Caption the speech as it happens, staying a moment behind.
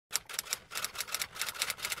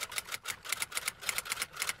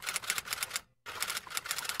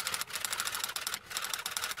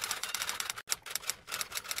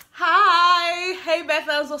Hey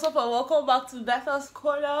Bethans, what's up and welcome back to Bethans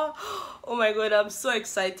Corner. Oh my god, I'm so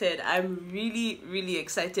excited. I'm really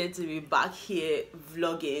excited to be back here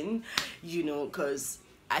vlogging, you know, because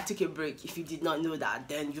I took a break. If you did not know that,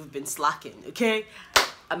 then you've been slacking. Okay,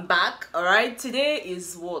 I'm back. All right, today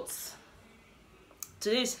is what?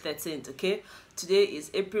 Today is 13th. Okay, today is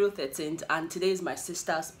April 13th and today is my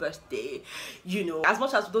sister's birthday. You know, as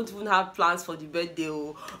much as we don't even have plans for the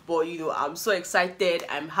birthday, but you know, I'm so excited.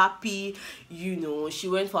 I'm happy. You know, she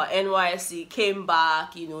went for NYSC, came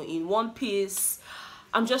back, you know, in one piece.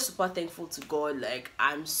 I'm just super thankful to God. Like,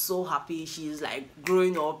 I'm so happy. She's like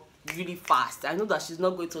growing up really fast. I know that she's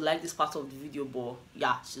not going to like this part of the video, but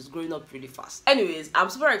yeah, she's growing up really fast. Anyways, I'm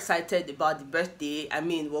super excited about the birthday. I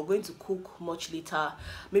mean, we're going to cook much later,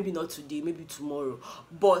 maybe not today, maybe tomorrow,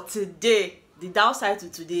 but today, the downside to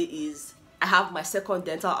today is I have my second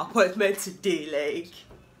dental appointment today. Like,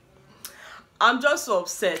 I'm just so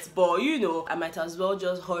upset, but you know, I might as well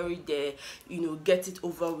just hurry there, you know, get it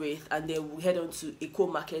over with, and then we'll head on to Eco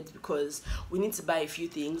Market because we need to buy a few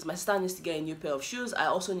things. My sister needs to get a new pair of shoes. I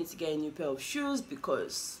also need to get a new pair of shoes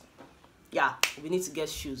because, yeah, we need to get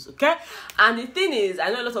shoes, okay? And the thing is,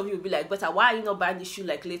 I know a lot of you will be like, but why are you not buying this shoe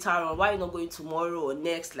like later on? Why are you not going tomorrow or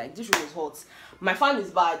next? Like, this shoe is hot. My fan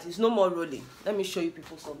is bad. It's no more rolling. Let me show you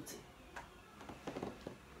people something.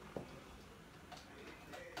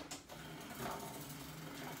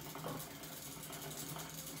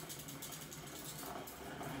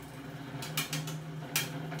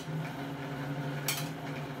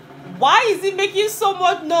 Why is it making so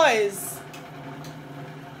much noise?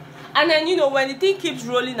 And then, you know, when the thing keeps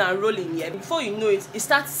rolling and rolling, yeah, before you know it, it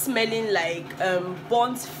starts smelling like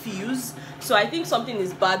burnt fuse. So I think something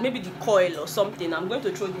is bad, maybe the coil or something. I'm going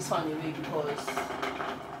to throw this fan away because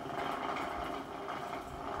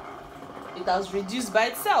it has reduced by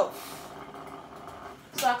itself.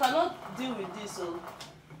 So I cannot deal with this. So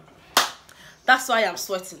that's why I'm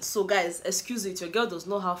sweating. So guys, excuse it, your girl does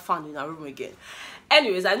not have fan in her room again.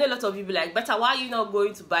 Anyways, I know a lot of you be like, Better, why are you not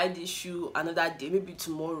going to buy this shoe another day, maybe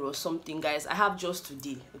tomorrow or something? Guys, I have just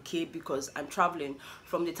today, okay, because I'm traveling.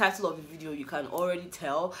 From the title of the video, you can already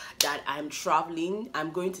tell that I'm traveling.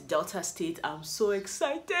 I'm going to Delta State. I'm so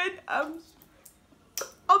excited. I'm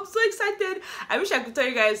so excited. I wish I could tell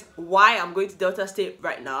you guys why I'm going to Delta State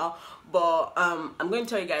right now, but I'm going to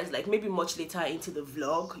tell you guys like maybe much later into the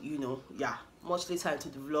vlog, you know. Yeah, much later into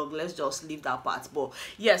the vlog. Let's just leave that part. But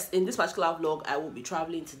yes, in this particular vlog I will be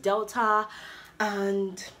traveling to Delta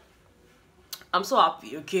and I'm so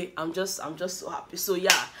happy. Okay, I'm just so happy. So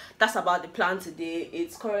yeah, that's about the plan today.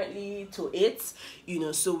 It's currently till 8, you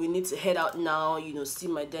know, so we need to head out now, you know, see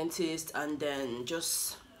my dentist and then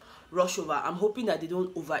just rush over. I'm hoping that they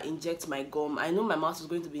don't over inject my gum. I know my mouth is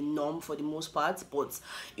going to be numb for the most part, but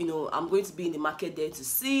you know, I'm going to be in the market there to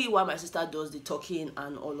see while my sister does the talking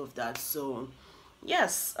and all of that. So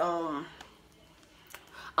yes, I'm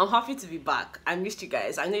happy to be back. I missed you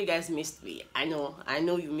guys. I know you guys missed me. I know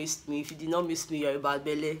you missed me. If you did not miss me, you're a bad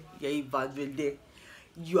belly. You're a bad belly.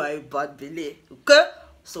 You are a bad belly. Okay,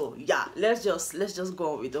 so yeah, let's just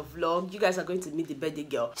go on with the vlog. You guys are going to meet the birthday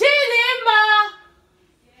girl. Chilimba,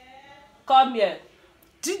 come here.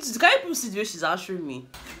 Can you see the way she's answering me?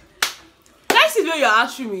 Can I see the way you're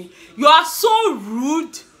answering me? You are so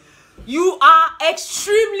rude. You are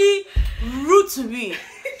extremely rude to me.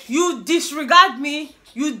 You disregard me.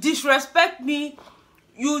 You disrespect me.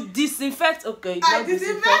 You disinfect. Okay, I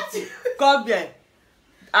disinfect you. Come here.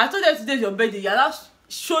 I told them today's your birthday. You're not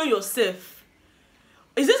showing yourself.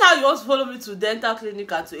 Is this how you want to follow me to dental clinic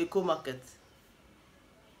and to Eco Market?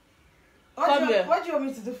 What do you want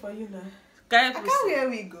me to do for you now? I can't wear a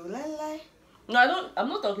wig, go. Lie. No, I'm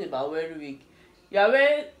not talking about wearing wig. You are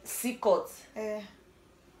wearing C-cut. You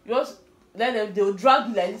want, then they'll drag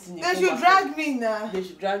you like this in the They should drag me now. They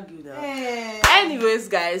should drag you now. Anyways,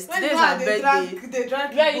 guys, today's our birthday. They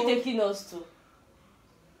drag Where are you taking us to?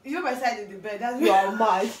 You're by side in the bed. That's you are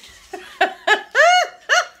mad.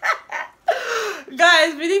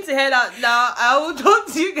 Guys, we need to head out now. I will talk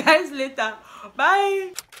to you guys later.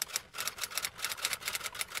 Bye.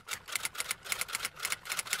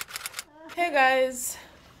 Hey guys,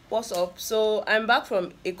 what's up? So I'm back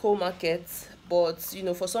from Eco Market, but you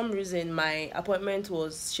know, for some reason my appointment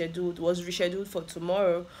was rescheduled for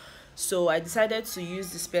tomorrow, so I decided to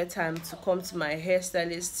use the spare time to come to my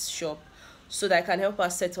hairstylist's shop so that I can help her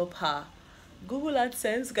set up her Google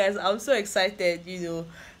AdSense. Guys, I'm so excited. You know,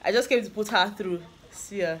 I just came to put her through.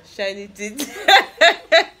 See her shiny teeth.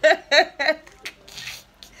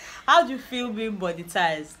 How do you feel being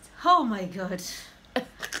monetized? Oh my god,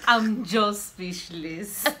 I'm just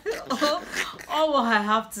speechless. All what I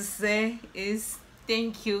have to say is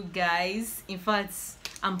Thank you guys. In fact,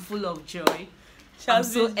 I'm full of joy. She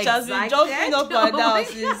has been jumping up and down.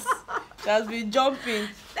 She has been jumping.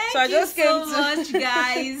 Thank you so much,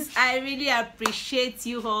 guys. I really appreciate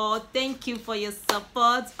you all. Thank you for your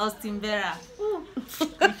support, Austin Betha.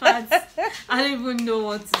 In fact, I don't even know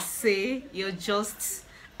what to say. You're just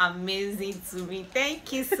amazing to me.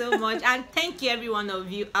 Thank you so much, and thank you every one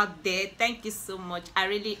of you out there. Thank you so much. I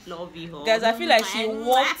really love you all. Guys, I feel like she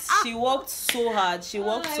worked so hard. She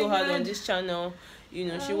worked so hard on this channel. You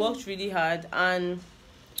know, she worked really hard, and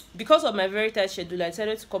because of my very tight schedule, I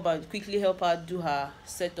decided to come and quickly help her do her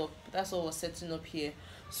setup. That's what we're setting up here.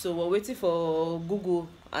 So we're waiting for Google,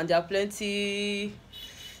 and there are plenty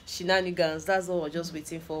shenanigans. That's all we're just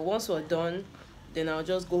waiting for. Once we're done, then I'll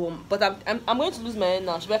just go home. But I'm going to lose my hair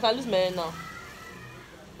now. I can lose my hair now.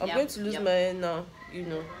 I'm going to lose my hair now. You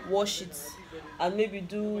know, wash it and maybe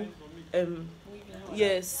do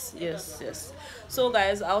yes. So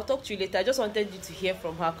guys, I'll talk to you later. I just wanted you to hear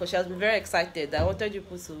from her because she has been very excited. I wanted you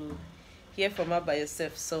to hear from her by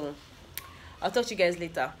yourself. So I'll talk to you guys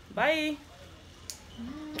later. Bye.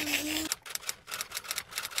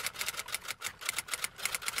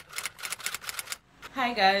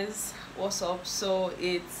 Hi guys, what's up? So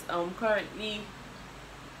it's currently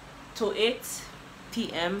 8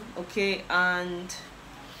 p.m. okay, and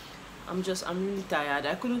I'm really tired.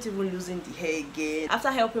 I couldn't even loosen the hair again. After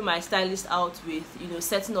helping my stylist out with, you know,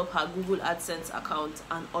 setting up her Google AdSense account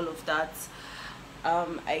and all of that,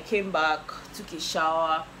 I came back, took a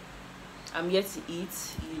shower. I'm yet to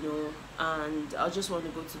eat, you know, and I just want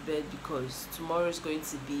to go to bed because tomorrow is going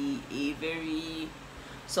to be a very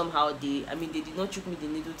somehow day. I mean, they did not choke me the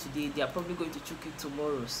needle today. They are probably going to choke it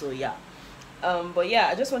tomorrow. So yeah. But yeah,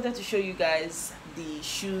 I just wanted to show you guys the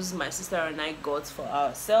shoes my sister and I got for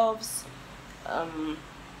ourselves.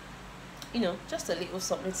 You know, just a little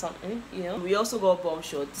something, you know. We also got bomb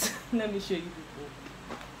shorts. Let me show you people.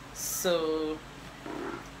 So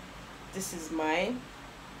this is mine.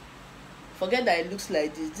 Forget that it looks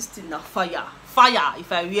like this thing now fire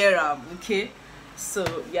if I wear them, okay.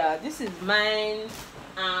 So yeah, this is mine,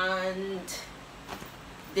 and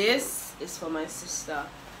this is for my sister,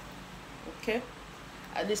 okay.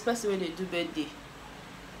 And this person, when they do birthday,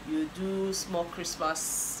 you do small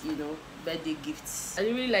Christmas, you know, birthday gifts. I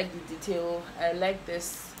really like the detail. I like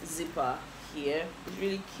this zipper here. It's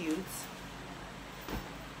really cute.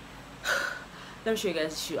 Let me show you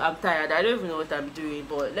guys the shoe. I'm tired. I don't even know what I'm doing,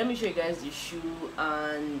 but let me show you guys the shoe,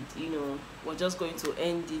 and you know, we're just going to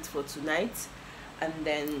end it for tonight, and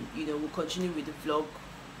then, you know, we'll continue with the vlog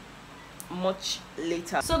much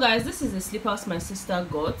later. So guys, this is the slippers my sister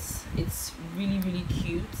got. It's really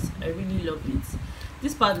cute. I really love it.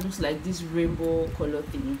 This part looks like this rainbow color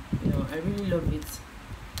thing, you know. I really love it.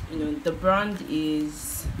 You know, the brand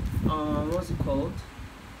is what's it called?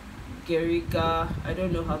 Geriga. I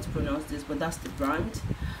don't know how to pronounce this, but that's the brand.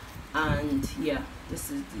 And yeah, this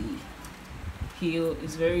is the heel.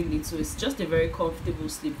 It's very little. It's just a very comfortable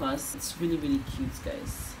slippers. It's really cute,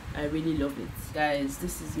 guys. I really love it. Guys,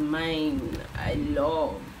 this is mine. I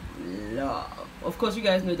love. Of course, you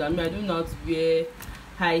guys know that I don't know how to wear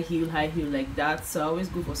high heel like that, so I always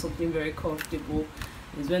go for something very comfortable.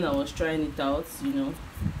 It's when I was trying it out, you know.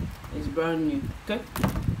 It's brand new, okay.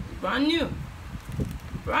 Brand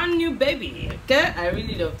new baby, okay. I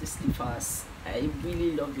really love the slippers. I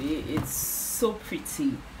really love it. It's so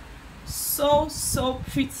pretty, so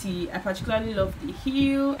pretty. I particularly love the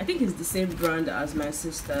heel. I think it's the same brand as my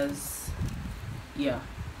sister's. Yeah,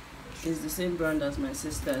 it's the same brand as my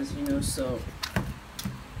sister's, you know. So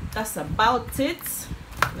that's about it.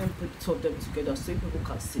 Let me put two of them together so people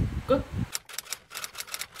can see. Good.